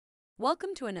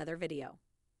Welcome to another video.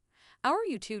 Our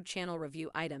YouTube channel review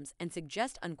items and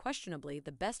suggest unquestionably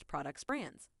the best products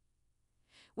brands.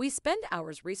 We spend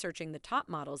hours researching the top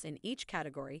models in each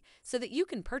category so that you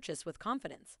can purchase with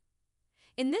confidence.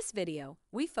 In this video,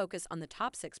 we focus on the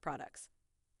top 6 products.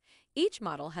 Each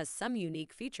model has some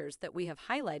unique features that we have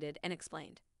highlighted and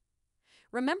explained.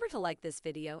 Remember to like this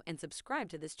video and subscribe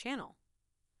to this channel.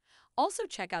 Also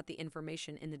check out the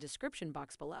information in the description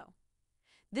box below.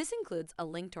 This includes a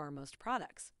link to our most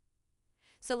products.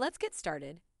 So let's get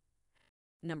started.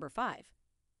 Number 5.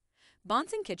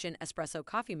 Bonson Kitchen Espresso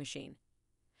Coffee Machine.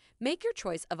 Make your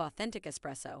choice of authentic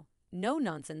espresso,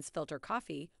 no-nonsense filter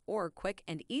coffee, or quick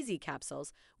and easy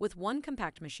capsules with one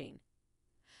compact machine.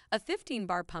 A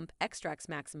 15-bar pump extracts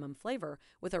maximum flavor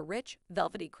with a rich,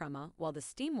 velvety crema, while the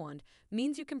steam wand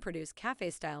means you can produce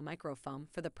cafe-style microfoam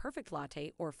for the perfect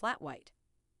latte or flat white.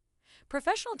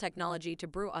 Professional technology to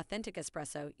brew authentic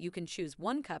espresso, you can choose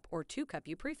 1 cup or 2 cup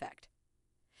you prefect.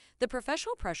 The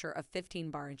professional pressure of 15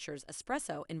 bar ensures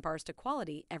espresso in bars to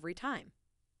quality every time.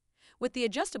 With the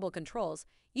adjustable controls,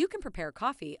 you can prepare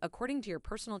coffee according to your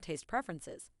personal taste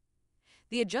preferences.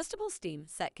 The adjustable steam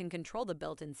set can control the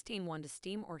built-in steam wand to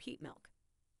steam or heat milk.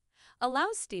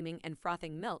 Allows steaming and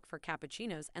frothing milk for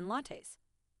cappuccinos and lattes.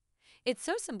 It's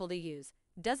so simple to use,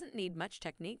 doesn't need much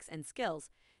techniques and skills,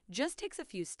 just takes a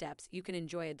few steps you can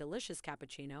enjoy a delicious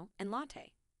cappuccino and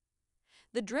latte.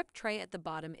 The drip tray at the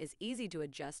bottom is easy to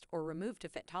adjust or remove to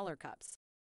fit taller cups.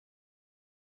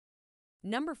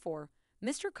 Number 4.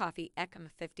 Mr. Coffee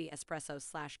ECM 50 Espresso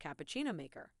 / Cappuccino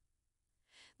Maker.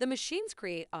 The machines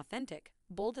create authentic,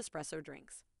 bold espresso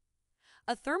drinks.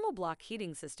 A thermal block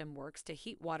heating system works to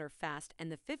heat water fast, and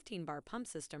the 15-bar pump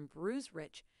system brews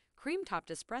rich, cream-topped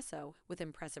espresso with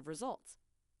impressive results.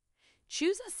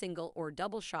 Choose a single or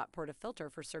double shot portafilter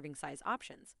for serving size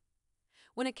options.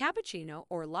 When a cappuccino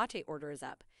or latte order is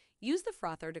up, use the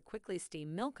frother to quickly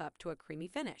steam milk up to a creamy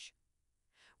finish.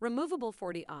 Removable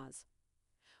 40 Oz.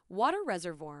 Water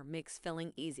reservoir makes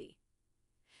filling easy.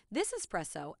 This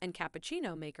espresso and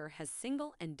cappuccino maker has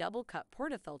single and double cup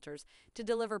portafilters to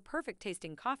deliver perfect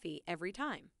tasting coffee every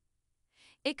time.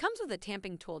 It comes with a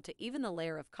tamping tool to even the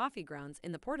layer of coffee grounds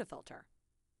in the portafilter.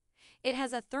 It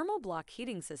has a thermal block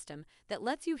heating system that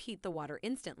lets you heat the water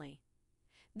instantly.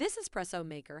 This espresso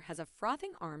maker has a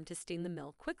frothing arm to steam the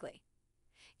milk quickly.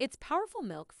 Its powerful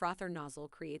milk frother nozzle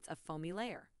creates a foamy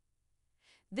layer.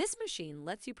 This machine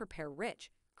lets you prepare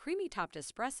rich, creamy-topped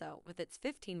espresso with its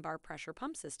 15-bar pressure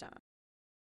pump system.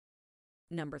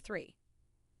 Number 3.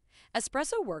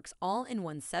 Espresso Works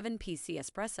All-in-One 7PC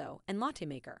Espresso and Latte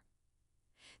Maker.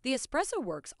 The Espresso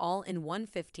Works All-in-One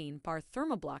 15-bar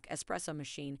thermoblock espresso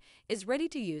machine is ready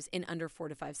to use in under 4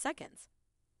 to 5 seconds.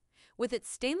 With its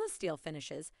stainless steel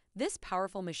finishes, this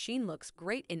powerful machine looks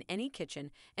great in any kitchen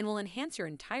and will enhance your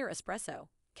entire espresso,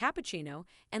 cappuccino,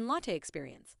 and latte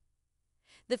experience.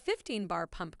 The 15-bar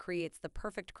pump creates the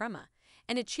perfect crema,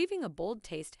 and achieving a bold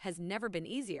taste has never been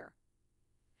easier.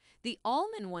 The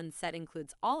all-in-one set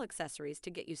includes all accessories to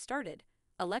get you started: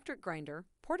 electric grinder,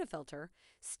 portafilter,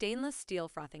 stainless steel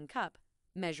frothing cup,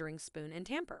 measuring spoon, and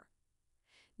tamper.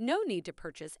 No need to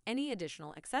purchase any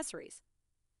additional accessories.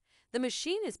 The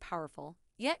machine is powerful,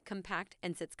 yet compact,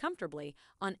 and sits comfortably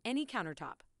on any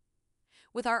countertop.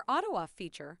 With our auto-off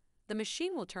feature, the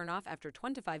machine will turn off after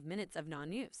 25 minutes of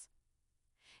non-use.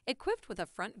 Equipped with a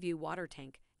front-view water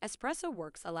tank, Espresso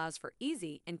Works allows for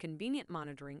easy and convenient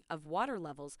monitoring of water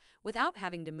levels without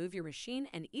having to move your machine,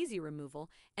 and easy removal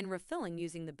and refilling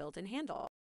using the built-in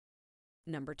handle.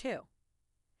 Number 2.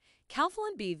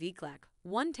 Calphalon B VCLEC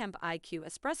 1-Temp IQ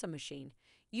Espresso Machine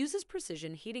uses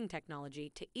precision heating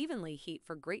technology to evenly heat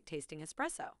for great-tasting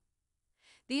espresso.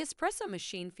 The espresso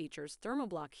machine features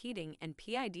thermoblock heating and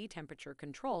PID temperature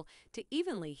control to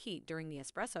evenly heat during the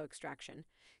espresso extraction,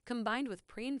 combined with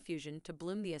pre-infusion to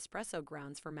bloom the espresso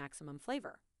grounds for maximum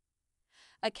flavor.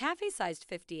 A cafe-sized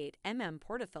 58 mm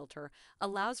portafilter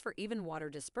allows for even water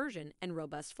dispersion and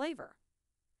robust flavor.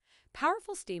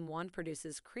 Powerful steam wand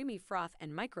produces creamy froth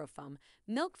and microfoam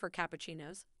milk for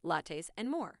cappuccinos, lattes, and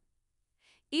more.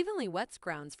 Evenly wets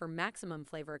grounds for maximum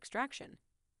flavor extraction.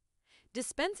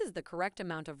 Dispenses the correct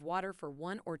amount of water for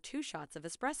 1 or 2 shots of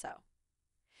espresso.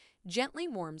 Gently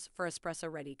warms for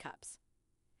espresso-ready cups.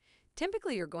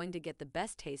 Typically, you're going to get the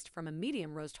best taste from a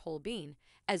medium roast whole bean,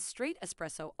 as straight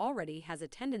espresso already has a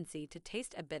tendency to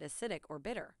taste a bit acidic or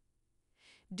bitter.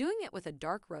 Doing it with a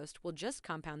dark roast will just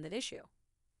compound that issue.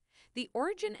 The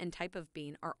origin and type of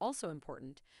bean are also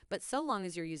important, but so long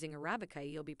as you're using Arabica,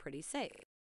 you'll be pretty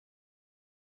safe.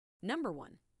 Number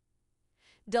 1.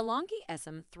 DeLonghi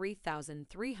SM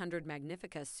 3300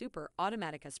 Magnifica Super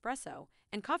Automatic Espresso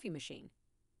and Coffee Machine.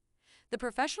 The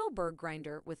professional burr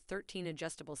grinder with 13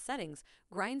 adjustable settings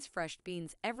grinds fresh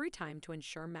beans every time to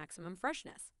ensure maximum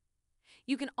freshness.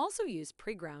 You can also use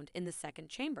pre-ground in the second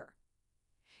chamber.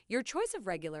 Your choice of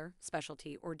regular,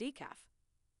 specialty, or decaf.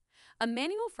 A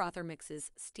manual frother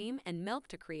mixes steam and milk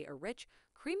to create a rich,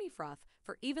 creamy froth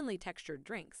for evenly textured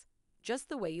drinks, just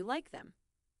the way you like them.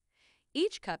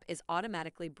 Each cup is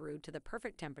automatically brewed to the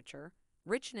perfect temperature,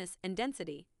 richness, and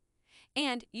density,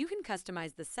 and you can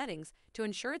customize the settings to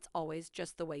ensure it's always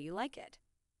just the way you like it.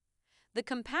 The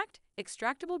compact,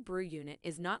 extractable brew unit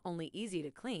is not only easy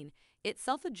to clean, it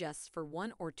self-adjusts for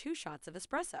 1 or 2 shots of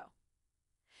espresso.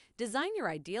 Design your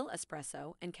ideal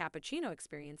espresso and cappuccino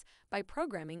experience by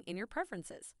programming in your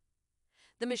preferences.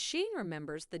 The machine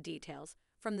remembers the details,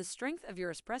 from the strength of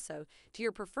your espresso to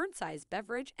your preferred size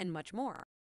beverage and much more.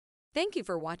 Thank you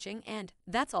for watching, and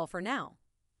that's all for now.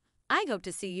 I hope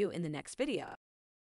to see you in the next video.